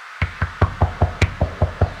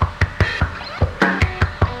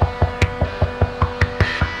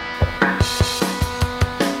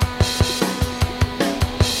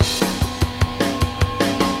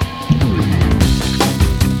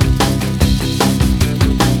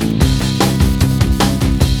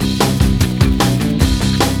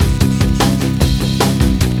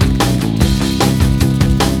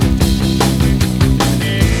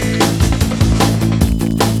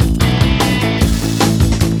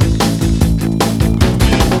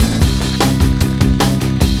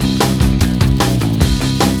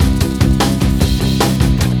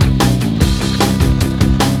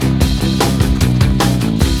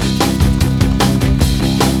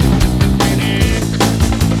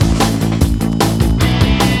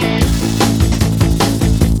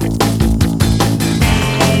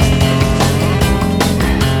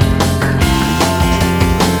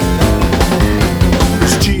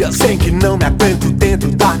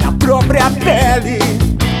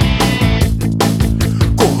pele.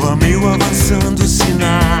 Corro a mil avançando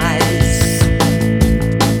sinais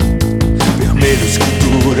vermelhos que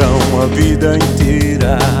duram a vida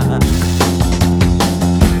inteira.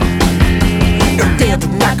 Eu tento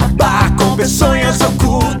me acabar com peçonhas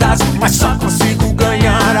ocultas, mas só consigo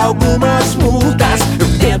ganhar algumas multas. Eu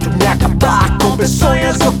tento me acabar com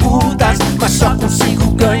peçonhas ocultas, mas só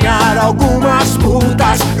consigo ganhar algumas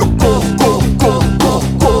multas. Eu corro, corro, corro, corro,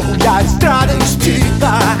 corro e a estrada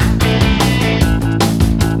estica.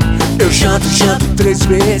 Eu janto, janto 3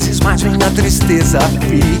 vezes, mas minha tristeza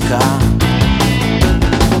fica.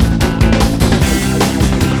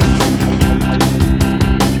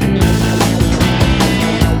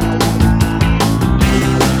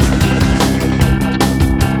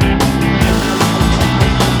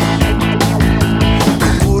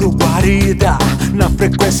 Na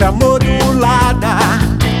frequência modulada,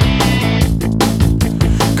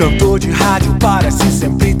 cantor de rádio parece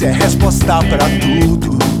sempre ter resposta pra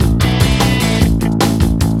tudo.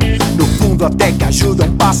 No fundo até que ajudam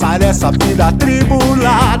a passar essa vida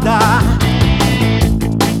atribulada.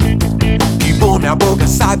 Que bom, minha boca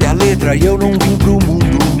sabe a letra e eu não vim pro mundo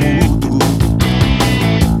mudo.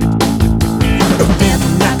 Eu tento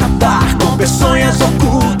me acabar com peçonhas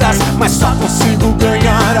ocultas, mas só consigo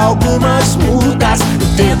ganhar algumas multas. Eu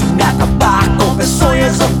tento me acabar com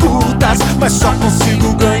peçonhas ocultas, mas só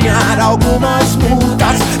consigo ganhar algumas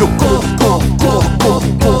multas. Eu corro, corro, corro, corro,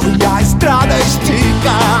 corro e a estrada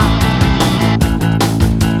estica.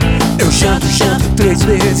 Eu janto, janto 3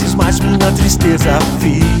 vezes, mas minha tristeza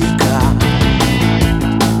fica.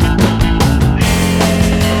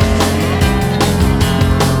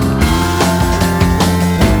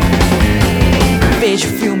 Vejo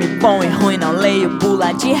filme bom e ruim, não leio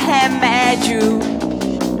bula de remédio.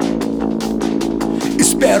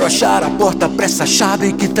 Espero achar a porta pra essa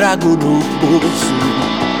chave que trago no bolso.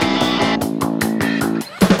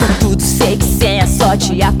 Contudo sei que sem a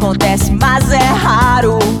sorte acontece, mas é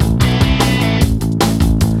raro.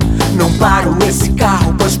 Não paro esse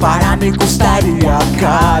carro, pois parar me custaria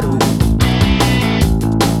caro.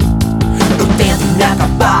 Eu tento me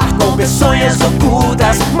acabar com peçonhas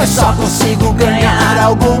ocultas, mas só consigo ganhar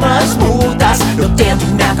algumas multas. Eu tento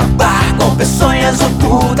me acabar com peçonhas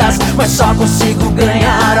ocultas, mas só consigo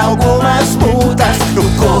ganhar algumas multas. Eu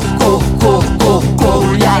corro, corro, corro, corro,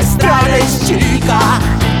 corro e a estrada estica.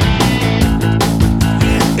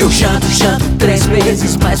 Eu janto, janto 3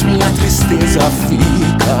 vezes, mas minha tristeza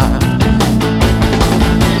fica.